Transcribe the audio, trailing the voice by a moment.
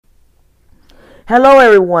Hello,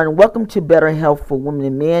 everyone. Welcome to Better Health for Women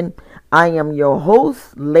and Men. I am your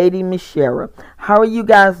host, Lady Michelle. How are you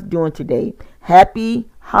guys doing today? Happy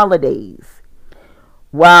holidays.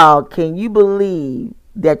 Wow, can you believe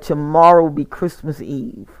that tomorrow will be Christmas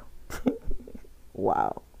Eve?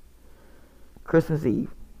 Wow, Christmas Eve.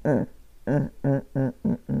 Mm,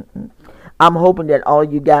 mm. I'm hoping that all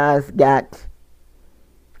you guys got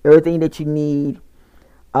everything that you need.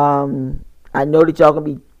 I know that y'all gonna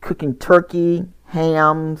be cooking turkey,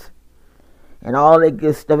 hams, and all that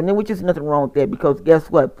good stuff. And then, which is nothing wrong with that, because guess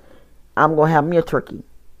what? I'm gonna have me a turkey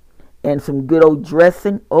and some good old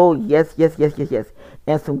dressing. Oh yes, yes.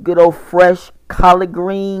 And some good old fresh collard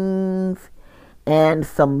greens and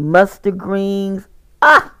some mustard greens.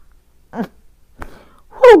 Ah,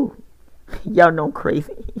 whoo! Y'all know I'm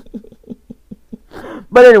crazy.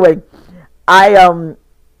 But anyway, I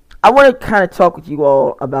want to kind of talk with you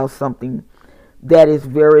all about something that is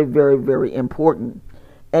very, very, very important.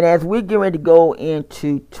 And as we're getting ready to go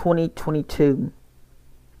into 2022,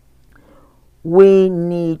 we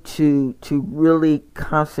need to really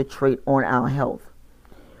concentrate on our health.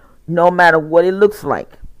 No matter what it looks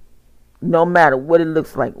like. No matter what it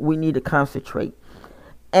looks like, we need to concentrate.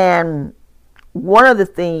 And one of the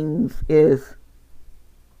things is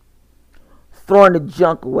throwing the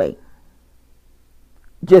junk away.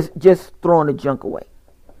 Just throwing the junk away.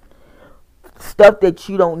 Stuff that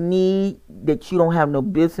you don't need, that you don't have no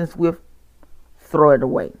business with, throw it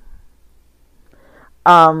away.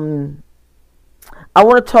 I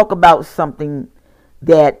want to talk about something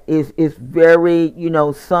that is very,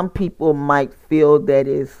 some people might feel that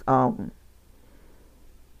is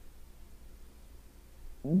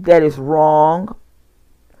wrong.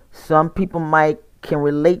 Some people can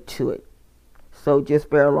relate to it. So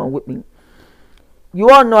just bear along with me.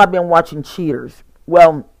 You all know I've been watching Cheaters.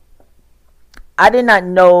 Well, I did not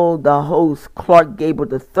know the host Clark Gable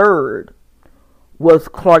 3rd was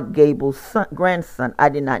Clark Gable's grandson. I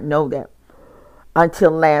did not know that until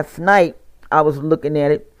last night. I was looking at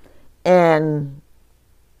it, and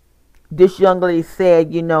this young lady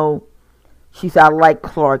said, she said, I like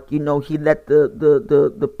Clark. He let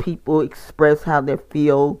the people express how they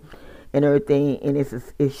feel and everything, and it's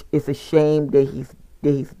a shame that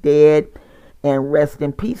he's dead, and rest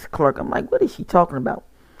in peace, Clark. I'm like, what is she talking about?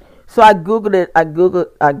 So I Googled it. I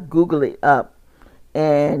Googled it up,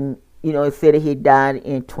 and it said that he died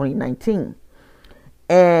in 2019,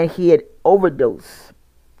 and he had overdosed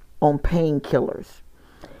on painkillers.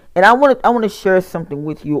 And I want to share something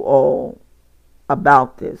with you all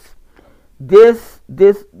about this. These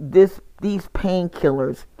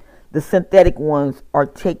painkillers, the synthetic ones, are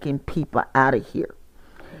taking people out of here,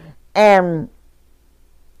 and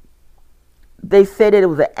they said that it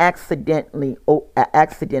was an accident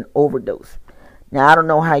overdose. Now, I don't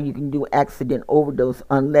know how you can do accident overdose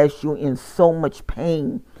unless you're in so much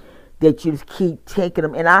pain that you just keep taking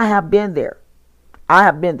them. And I have been there.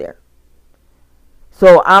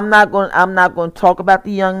 So I'm not going to talk about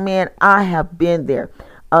the young man. I have been there.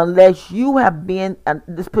 Unless you have been,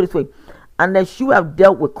 let's put it this way, unless you have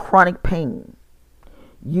dealt with chronic pain,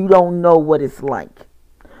 you don't know what it's like.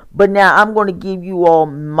 But now I'm going to give you all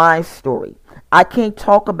my story. I can't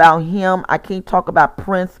talk about him. I can't talk about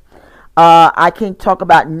Prince. I can't talk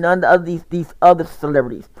about none of these other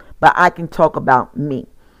celebrities. But I can talk about me.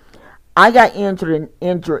 I got injured in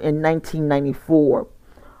 1994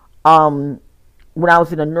 when I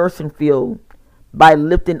was in the nursing field by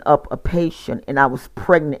lifting up a patient, and I was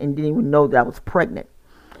pregnant and didn't even know that I was pregnant.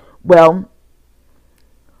 Well,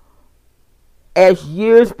 as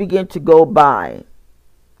years began to go by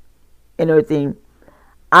and everything,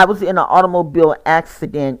 I was in an automobile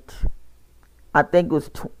accident. I think it was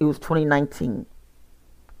 2019.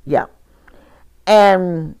 Yeah.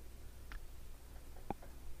 And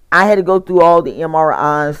I had to go through all the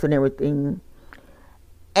MRIs and everything.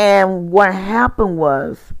 And what happened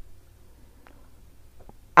was,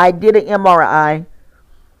 I did an MRI,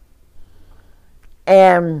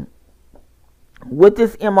 and with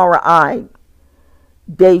this MRI,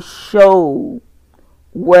 they showed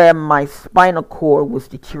where my spinal cord was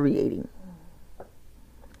deteriorating.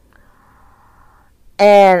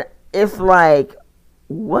 And it's like,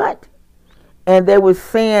 what? And they were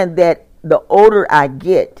saying that the older that I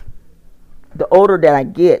get,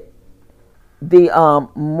 the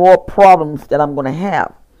more problems that I'm going to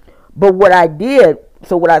have. But what I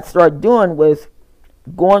started doing was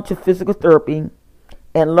going to physical therapy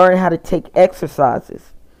and learning how to take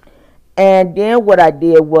exercises. And then what I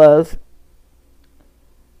did was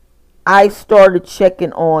I started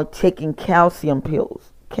checking on taking calcium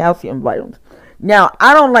pills, calcium vitamins. Now,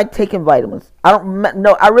 I don't like taking vitamins. I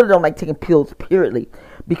really don't like taking pills, periodly.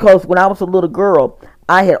 Because when I was a little girl,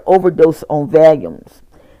 I had overdosed on Valiums.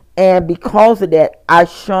 And because of that, I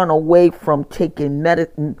shun away from taking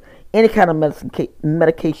any kind of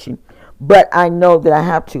medication. But I know that I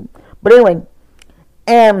have to. But anyway,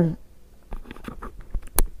 and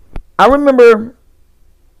I remember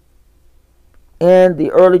in the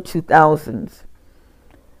early 2000s,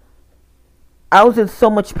 I was in so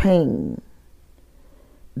much pain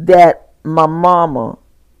that my mama,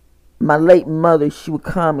 my late mother, she would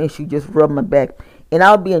come and she would just rub my back. And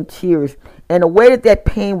I would be in tears. And the way that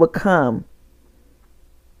pain would come,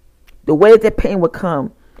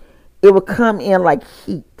 it would come in like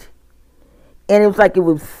heat. And it was like it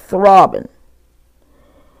was throbbing.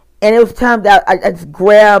 And it was time that I just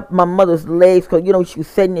grabbed my mother's legs, because, she was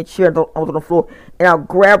sitting in the chair and I was on the floor. And I'll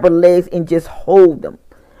grab her legs and just hold them.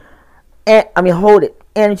 Hold it.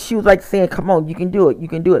 And she was like saying, come on, you can do it. You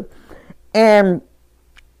can do it. And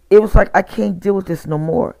it was like, I can't deal with this no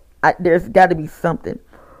more. There's got to be something.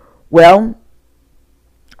 Well,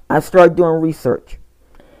 I started doing research.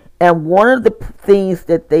 And one of the things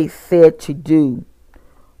that they said to do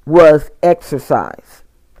was exercise.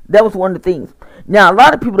 That was one of the things. Now, a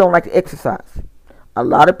lot of people don't like to exercise. A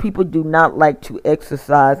lot of people do not like to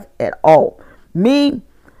exercise at all. Me,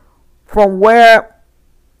 from where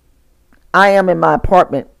I am in my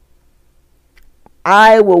apartment,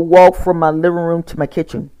 I will walk from my living room to my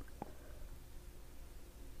kitchen.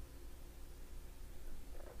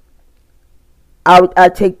 I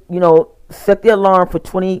take, set the alarm for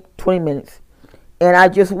 20 minutes, and I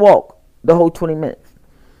just walk the whole 20 minutes.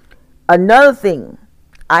 Another thing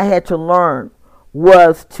I had to learn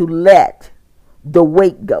was to let the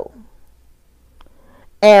weight go.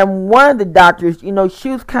 And one of the doctors, she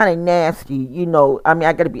was kind of nasty, I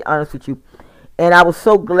got to be honest with you. And I was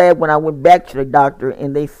so glad when I went back to the doctor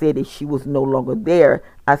and they said that she was no longer there.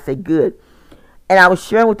 I said, good. And I was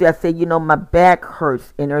sharing with her, I said, my back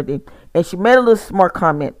hurts and everything. And she made a little smart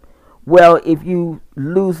comment. Well, if you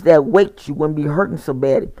lose that weight, you wouldn't be hurting so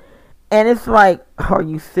bad. And it's like, are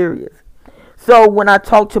you serious? So when I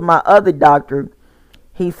talked to my other doctor,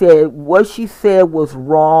 he said what she said was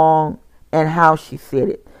wrong and how she said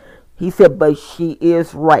it. He said, but she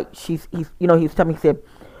is right. He was telling me, he said,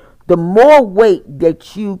 the more weight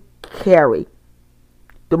that you carry,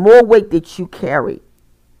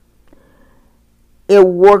 it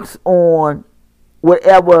works on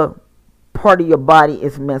whatever part of your body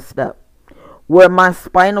is messed up. Where my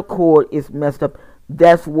spinal cord is messed up,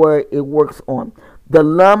 that's where it works on. The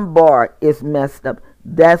lumbar is messed up,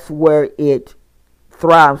 that's where it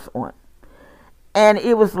thrives on. And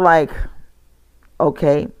it was like,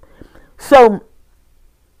 okay. So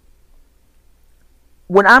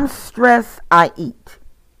when I'm stressed, I eat.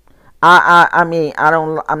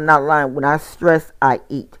 I'm not lying. When I stress, I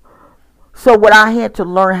eat. So what I had to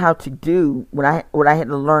learn how to do,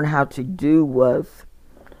 was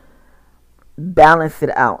balance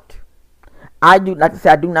it out. I do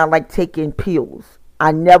not like taking pills.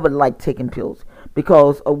 I never liked taking pills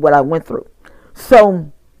because of what I went through.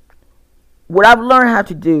 So what I've learned how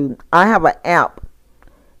to do, I have an app.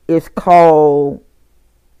 It's called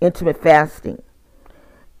Intermittent Fasting.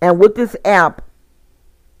 And with this app,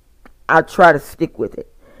 I try to stick with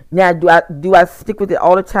it. Now, do I stick with it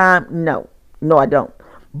all the time? No, I don't.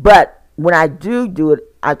 But when I do it,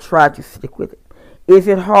 I try to stick with it. Is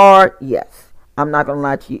it hard? Yes. I'm not going to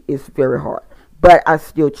lie to you. It's very hard. But I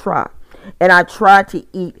still try. And I try to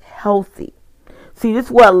eat healthy. See, this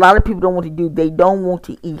is what a lot of people don't want to do. They don't want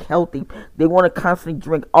to eat healthy. They want to constantly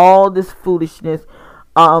drink all this foolishness.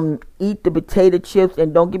 Eat the potato chips.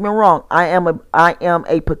 And don't get me wrong. I am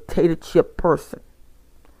a potato chip person.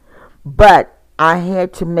 But I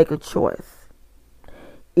had to make a choice.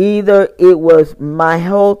 Either it was my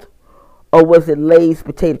health or was it Lay's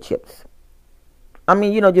potato chips.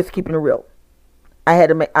 Just keeping it real. I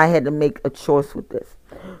had to make a choice with this.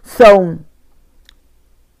 So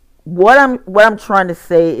what I'm trying to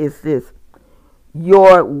say is this: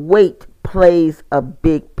 your weight plays a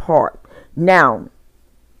big part. Now,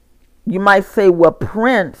 you might say, well,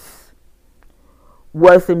 Prince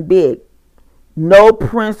wasn't big. No,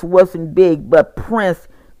 Prince wasn't big, but Prince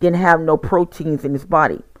didn't have no proteins in his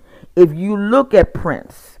body. If you look at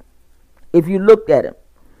Prince, if you looked at him,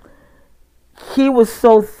 he was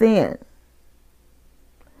so thin.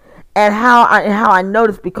 And how I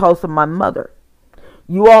noticed because of my mother.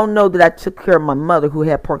 You all know that I took care of my mother who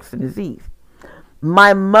had Parkinson's disease.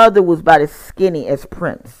 My mother was about as skinny as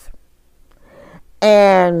Prince.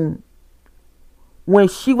 And when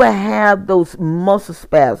she would have those muscle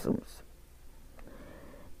spasms,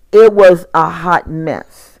 It was a hot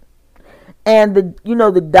mess. And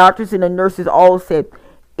the doctors and the nurses all said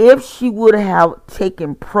if she would have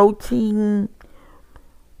taken protein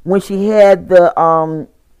when she had the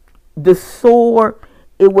sore,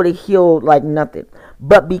 it would have healed like nothing.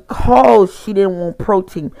 But because she didn't want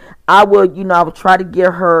protein, I would try to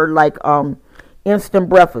get her like instant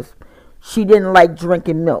breakfast. She didn't like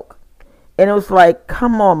drinking milk. And it was like,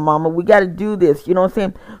 come on, mama, we got to do this. You know what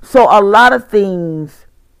I'm saying? So a lot of things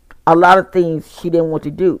she didn't want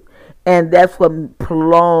to do. And that's what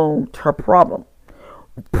prolonged her problem.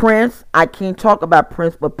 Prince, I can't talk about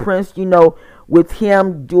Prince, but Prince, with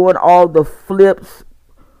him doing all the flips,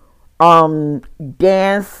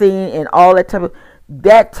 dancing and all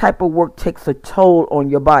that type of work takes a toll on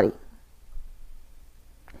your body.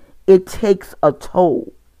 It takes a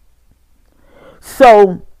toll.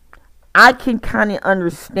 So I can kind of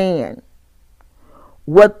understand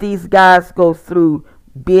what these guys go through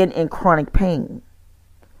being in chronic pain.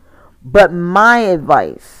 But my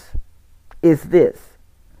advice is this.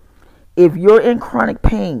 If you're in chronic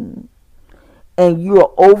pain and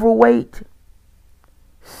you're overweight,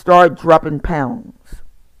 start dropping pounds.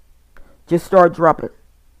 Just start dropping.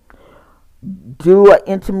 Do an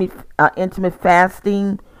intimate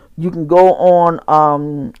fasting. You can go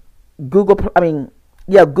on Google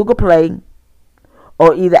Play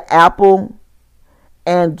or either Apple,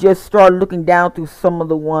 and just start looking down through some of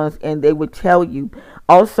the ones, and they would tell you.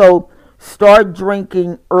 Also, start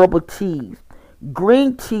drinking herbal teas.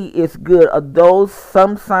 Green tea is good, although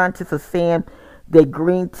some scientists are saying that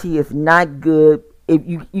green tea is not good if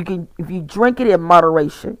you drink it in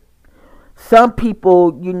moderation. Some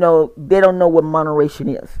people, they don't know what moderation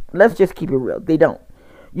is. Let's just keep it real. They don't.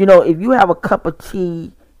 If you have a cup of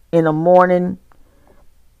tea in the morning,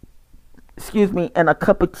 and a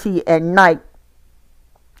cup of tea at night,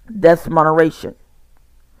 that's moderation.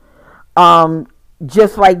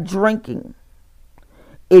 Just like drinking.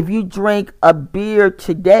 If you drink a beer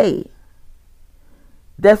today,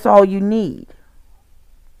 that's all you need.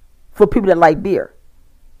 For people that like beer.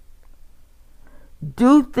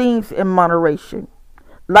 Do things in moderation.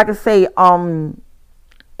 Like I say,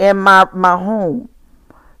 in my home,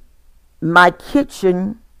 my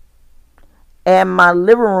kitchen and my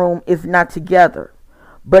living room is not together,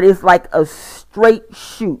 but it's like a straight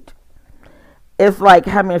shoot. It's like,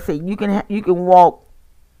 how many say, you can walk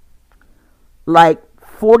like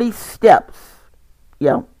 40 steps.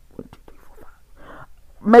 Yeah, 1, 2, 3, 4, 5.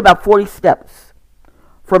 Maybe about 40 steps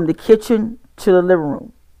from the kitchen to the living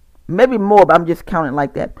room. Maybe more, but I'm just counting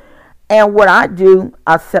like that. And what I do,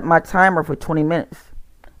 I set my timer for 20 minutes.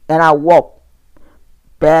 And I walk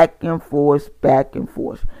back and forth, back and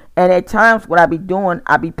forth. And at times, what I be doing,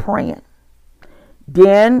 I be praying.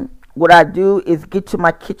 Then, what I do is get to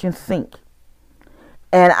my kitchen sink.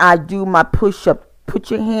 And I do my push-up. Put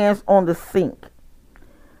your hands on the sink.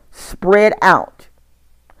 Spread out.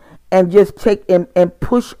 And just take and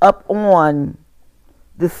push up on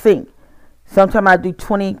the sink. Sometimes I do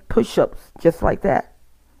 20 push-ups, just like that.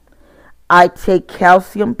 I take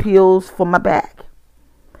calcium pills for my back.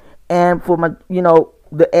 And for my,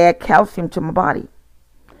 to add calcium to my body.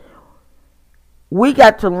 We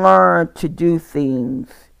got to learn to do things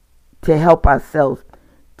to help ourselves.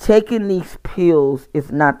 Taking these pills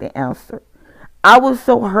is not the answer. I was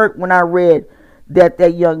so hurt when I read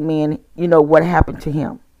that young man, what happened to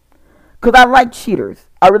him. Because I like cheaters.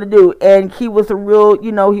 I really do. And he was a real,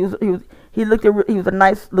 he was a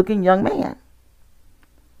nice looking young man.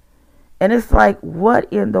 And it's like,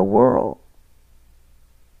 what in the world?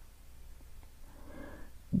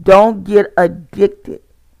 Don't get addicted.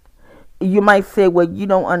 You might say, well, you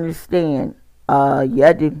don't understand. Yeah,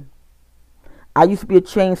 I do. I used to be a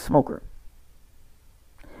chain smoker.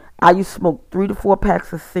 I used to smoke 3 to 4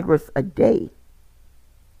 packs of cigarettes a day.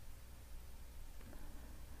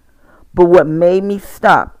 But what made me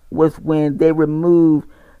stop was when they removed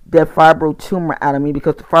that fibro tumor out of me,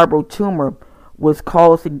 because the fibro tumor was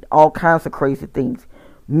causing all kinds of crazy things.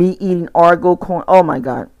 Me eating Argo corn. Oh my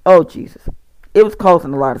God. Oh Jesus. It was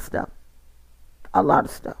causing a lot of stuff. A lot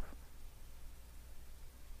of stuff.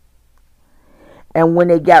 And when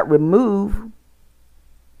they got removed,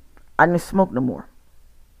 I didn't smoke no more.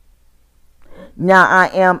 Now I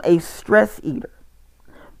am a stress eater.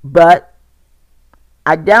 But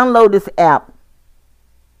I download this app.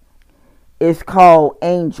 It's called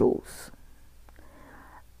Angels.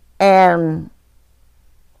 And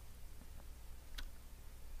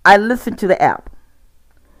I listen to the app.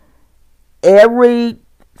 Every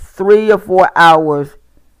 3 or 4 hours,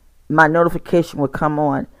 my notification will come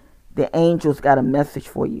on. The angels got a message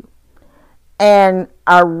for you. And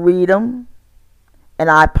I read them. and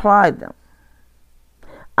I apply them.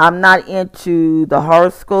 I'm not into the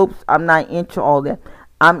horoscopes. I'm not into all that.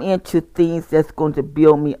 I'm into things that's going to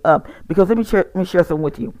build me up. Because let me share something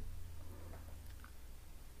with you.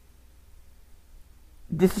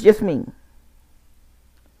 This is just me.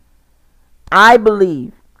 I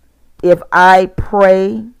believe if I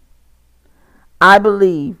pray, I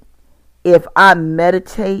believe if I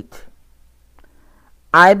meditate,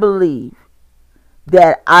 I believe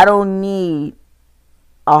that I don't need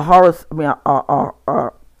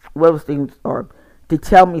things or to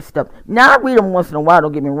tell me stuff. Now I read them once in a while.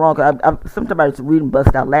 Don't get me wrong. Sometimes I just read them,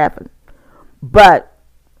 bust out laughing. But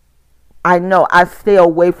I know I stay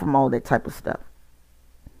away from all that type of stuff.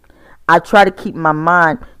 I try to keep my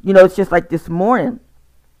mind. It's just like this morning.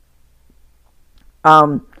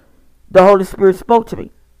 The Holy Spirit spoke to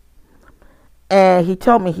me, and He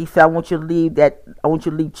told me. He said, "I want you to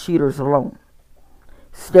leave cheaters alone.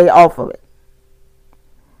 Stay off of it."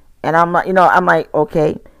 And I'm like,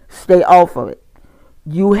 okay, stay off of it.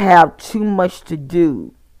 You have too much to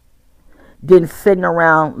do than sitting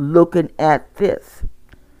around looking at this.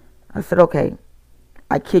 I said, okay,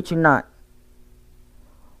 I kid you not.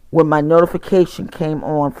 When my notification came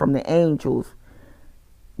on from the angels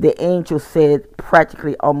said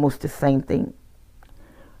practically almost the same thing.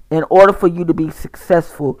 In order for you to be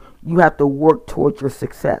successful, you have to work towards your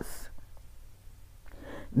success.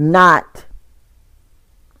 Not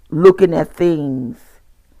looking at things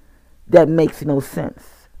that makes no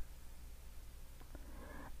sense.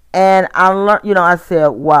 And I learned, I said,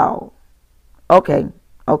 wow, okay.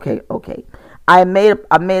 I made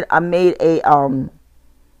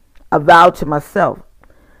a vow to myself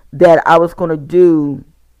that I was going to do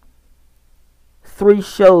 3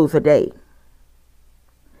 shows a day.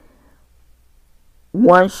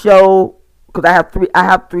 One show, because I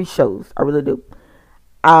have 3 shows. I really do.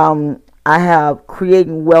 I have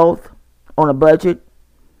Creating Wealth on a Budget.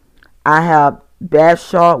 I have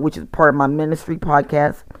Bash, which is part of my ministry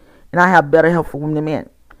podcast. And I have Better Health for Women and Men.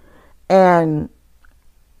 And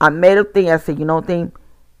I made a thing. I said,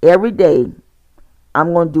 every day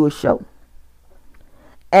I'm going to do a show.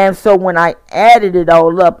 And so when I added it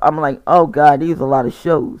all up, I'm like, oh God, these are a lot of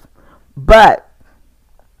shows. But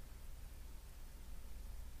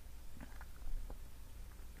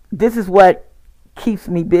this is what keeps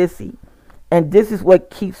me busy. And this is what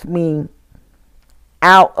keeps me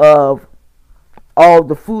out of all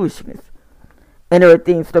the foolishness and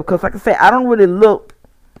everything stuff. Because like I say, I really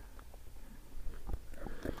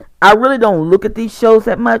don't look at these shows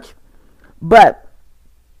that much. But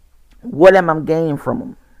what am I gaining from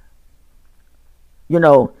them?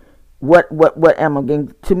 What am I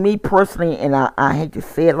gaining? To me personally, and I hate to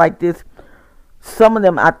say it like this, some of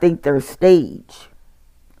them I think they're staged.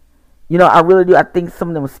 I really do. I think some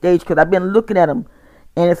of them are staged because I've been looking at them,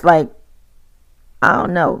 and it's like, I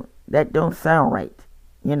don't know, that don't sound right.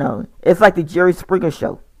 It's like the Jerry Springer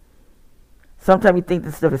show. Sometimes you think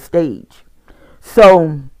this stuff is staged.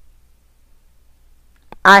 So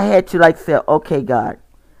I had to say, okay, God,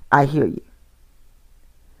 I hear you.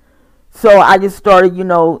 So I just started,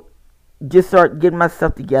 start getting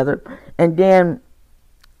myself together. And then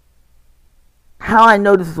how I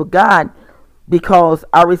know this is with God, because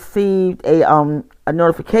I received a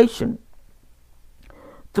notification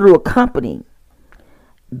through a company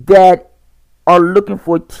that are looking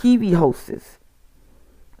for TV hosts.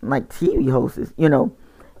 Like TV hosts,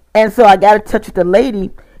 And so I got in touch with the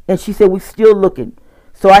lady, and she said, we're still looking.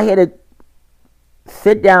 So I had to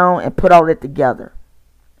sit down and put all that together.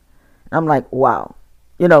 I'm like, wow.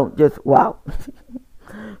 Just wow.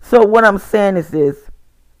 So what I'm saying is this.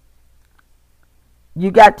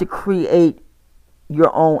 You got to create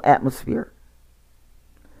your own atmosphere.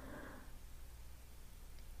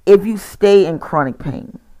 If you stay in chronic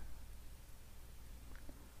pain,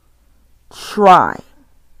 try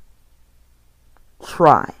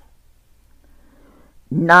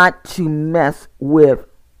not to mess with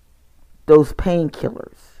those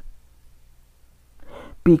painkillers,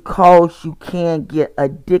 because you can get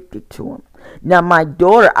addicted to them. Now, my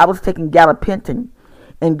daughter, I was taking gabapentin,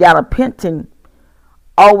 and gabapentin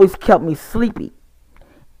always kept me sleepy.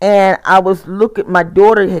 And I was my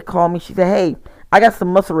daughter had called me. She said, hey, I got some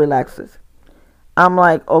muscle relaxers. I'm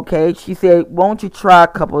like, okay. She said, won't you try a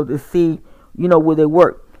couple to see, will they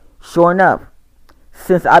work? Sure enough,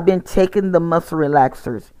 since I've been taking the muscle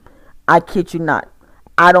relaxers, I kid you not,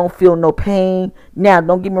 I don't feel no pain. Now,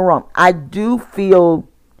 don't get me wrong. I do feel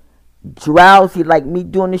drowsy, like me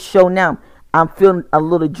doing this show now. I'm feeling a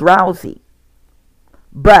little drowsy.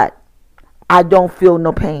 But I don't feel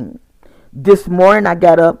no pain. This morning I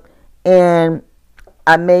got up and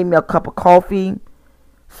I made me a cup of coffee,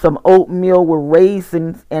 some oatmeal with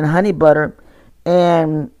raisins and honey butter,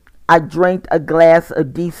 and I drank a glass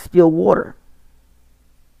of distilled water.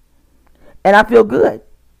 And I feel good.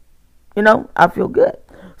 I feel good.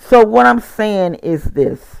 So what I'm saying is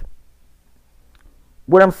this.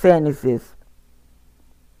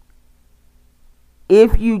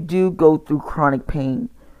 If you do go through chronic pain,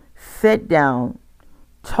 sit down,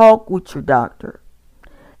 talk with your doctor,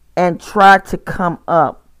 and try to come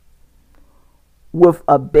up with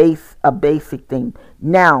a basic thing.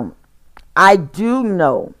 Now, I do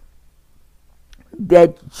know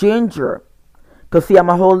that ginger, because see, I'm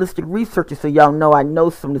a holistic researcher, so y'all know I know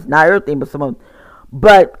some, it's not everything, but some of them.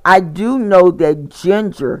 But I do know that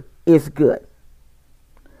ginger is good.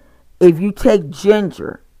 If you take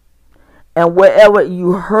ginger and wherever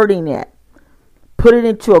you're hurting at, put it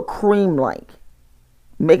into a cream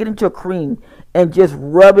make it into a cream and just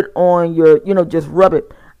rub it on your, just rub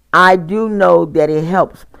it. I do know that it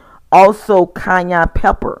helps. Also, cayenne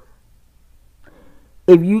pepper.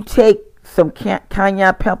 If you take some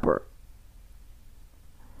cayenne pepper,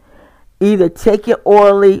 either take it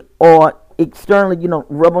orally or externally,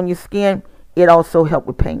 rub on your skin, it also helps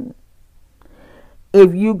with pain.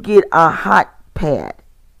 If you get a hot pad,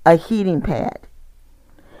 a heating pad,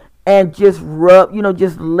 and just rub,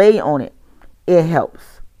 just lay on it, it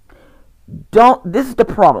helps. This is the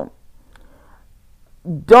problem.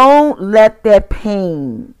 Don't let that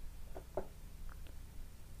pain,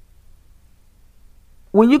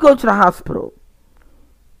 when you go to the hospital,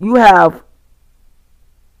 you have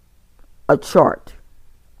a chart.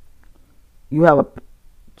 You have a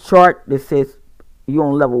chart that says you're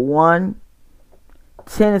on level 1.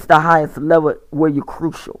 10 is the highest level where you're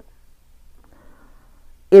crucial.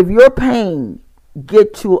 If your pain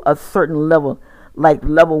get to a certain level, like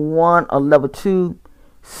level 1 or level 2,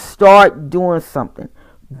 start doing something.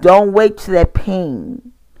 Don't wait till that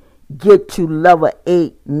pain get to level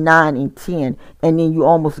 8, 9, and 10, and then you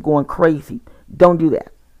almost going crazy. Don't do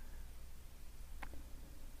that.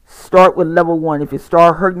 Start with level 1. If it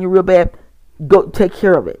start hurting you real bad, go take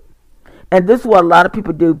care of it. And this is what a lot of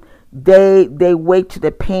people do. They wait till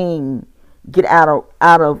the pain get out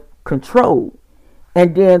of control,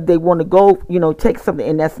 and then they want to go, take something,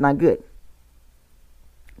 and that's not good.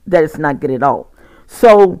 That is not good at all.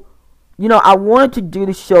 So, I wanted to do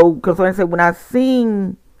the show because, like I said, when I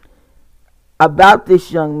seen about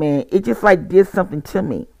this young man, it just like did something to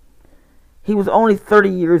me. He was only 30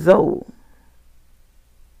 years old.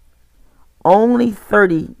 Only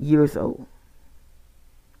 30 years old.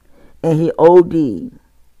 And he OD'd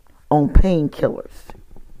on painkillers.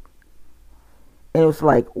 And it was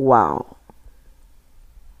like, wow.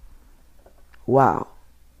 Wow.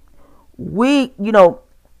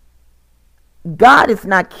 God is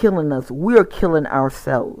not killing us. We're killing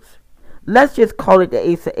ourselves. Let's just call it the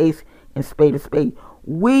ace of ace and spade of spade.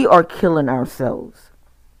 We are killing ourselves.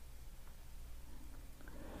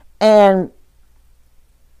 And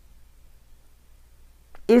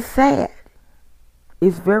it's sad.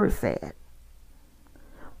 It's very sad.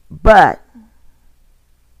 But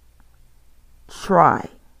try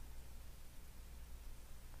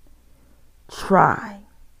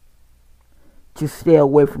to stay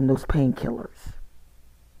away from those painkillers.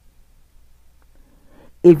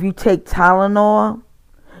 If you take Tylenol,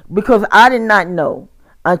 because I did not know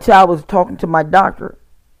until I was talking to my doctor.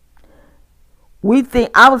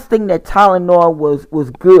 I was thinking that Tylenol was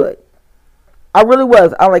good. I really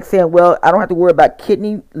was. I like saying, well, I don't have to worry about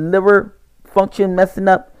liver function messing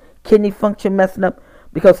up, kidney function messing up,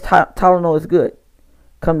 because Tylenol is good.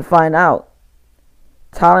 Come to find out,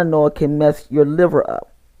 Tylenol can mess your liver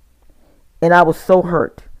up. And I was so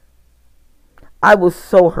hurt.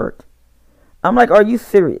 I'm like, are you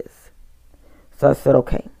serious? So I said,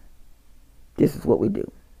 okay, this is what we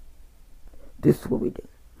do.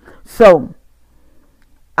 So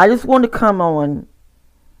I just want to come on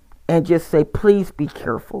and just say, please be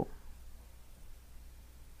careful.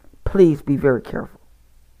 Please be very careful.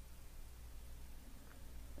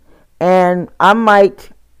 And I might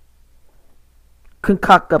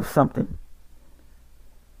concoct up something.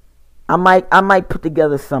 I might put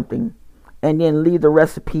together something and then leave the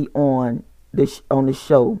recipe on the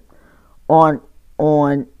show. I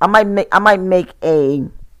might make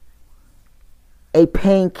a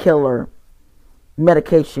painkiller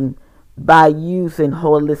medication by using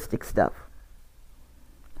holistic stuff.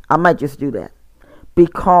 I might just do that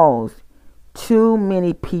because too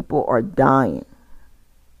many people are dying.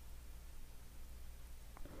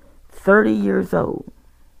 30 years old.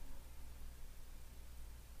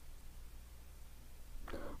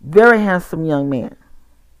 Very handsome young man.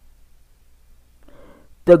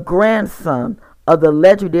 The grandson of the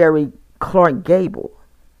legendary Clark Gable.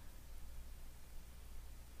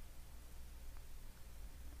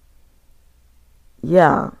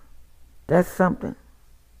 Yeah, that's something.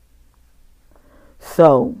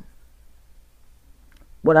 So,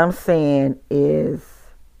 what I'm saying is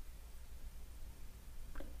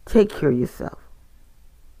take care of yourself.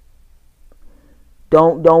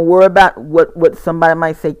 Don't worry about what somebody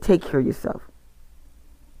might say. Take care of yourself.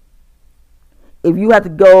 If you have to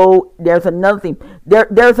go, there's another thing.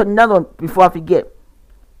 There's another one before I forget.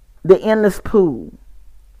 The endless pool.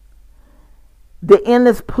 The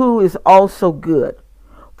endless pool is also good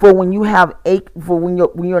for when you have ache. For when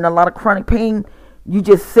you're in a lot of chronic pain, you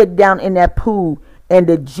just sit down in that pool and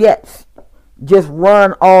the jets just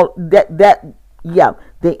run all that. Yeah,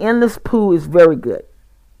 the endless pool is very good.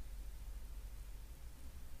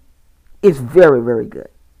 It's very, very good.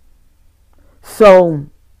 So,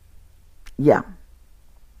 yeah.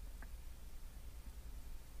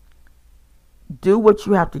 Do what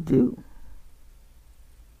you have to do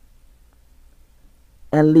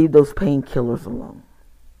and leave those painkillers alone.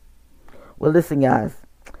 Well, listen, guys.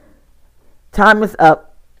 Time is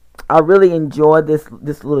up. I really enjoyed this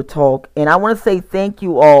little talk. And I want to say thank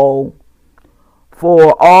you all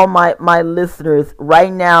for all my listeners.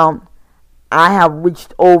 Right now, I have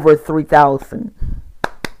reached over 3,000.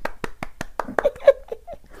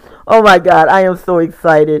 Oh my God, I am so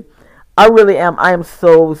excited. I really am. I am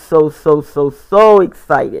so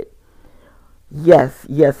excited. Yes.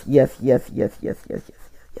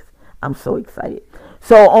 I'm so excited.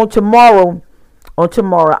 So on tomorrow,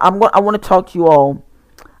 I want to talk to you all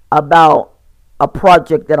about a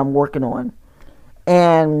project that I'm working on.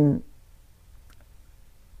 And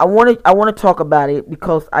I want to talk about it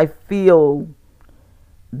because I feel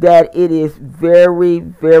that it is very,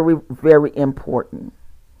 very, very important.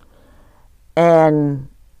 And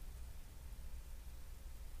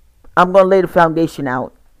I'm going to lay the foundation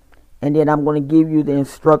out, and then I'm going to give you the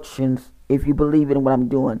instructions, if you believe in what I'm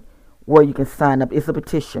doing, where you can sign up. It's a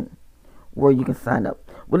petition where you can sign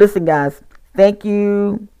up. Well, listen, guys, thank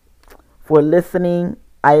you for listening.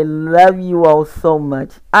 I love you all so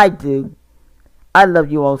much. I do. I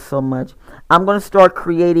love you all so much. I'm going to start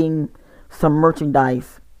creating some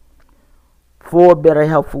merchandise for better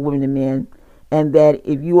health for women and men. And that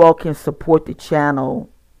if you all can support the channel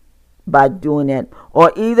by doing that.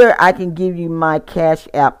 Or either I can give you my Cash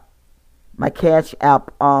App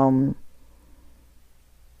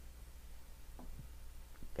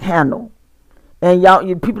handle. And y'all,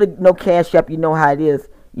 you people that know Cash App, you know how it is.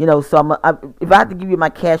 You know, so if I have to give you my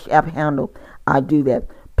Cash App handle, I do that.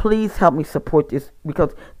 Please help me support this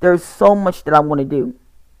because there's so much that I want to do.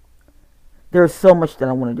 There's so much that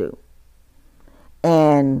I want to do.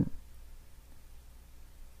 And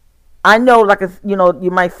I know, like, you know, you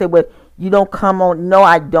might say, well, you don't come on. No,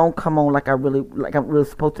 I don't come on like I'm really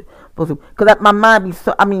supposed to. Because my mind be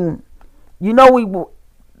so, I mean, you know,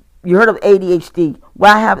 you heard of ADHD.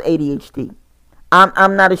 Well, I have ADHD.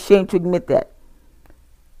 I'm not ashamed to admit that.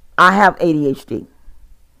 I have ADHD.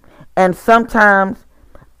 And sometimes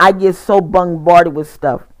I get so bombarded with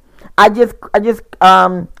stuff. I just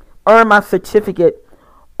earned my certificate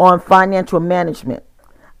on financial management.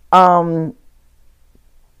 I'm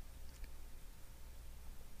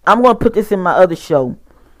going to put this in my other show.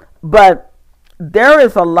 But there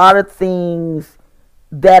is a lot of things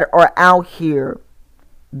that are out here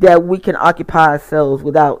that we can occupy ourselves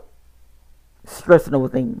without stressing over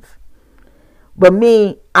things. But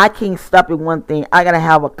me, I can't stop at one thing. I got to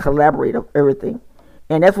have a collaborator of everything.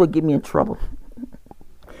 And that's what gets me in trouble.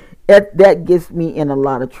 That gets me in a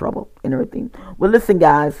lot of trouble and everything. Well, listen,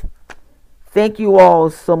 guys. Thank you all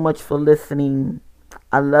so much for listening.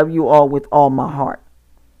 I love you all with all my heart.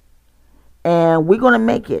 And we're going to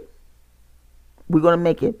make it. We're going to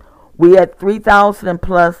make it. We're at 3,000 and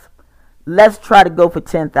plus. Let's try to go for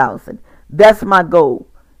 10,000. That's my goal.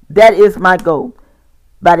 That is my goal.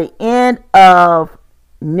 By the end of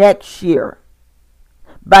next year,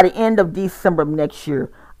 by the end of December of next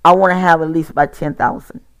year, I want to have at least about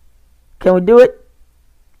 10,000. Can we do it?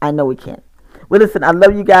 I know we can. Well, listen, I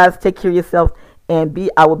love you guys. Take care of yourself. And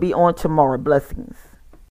I will be on tomorrow. Blessings.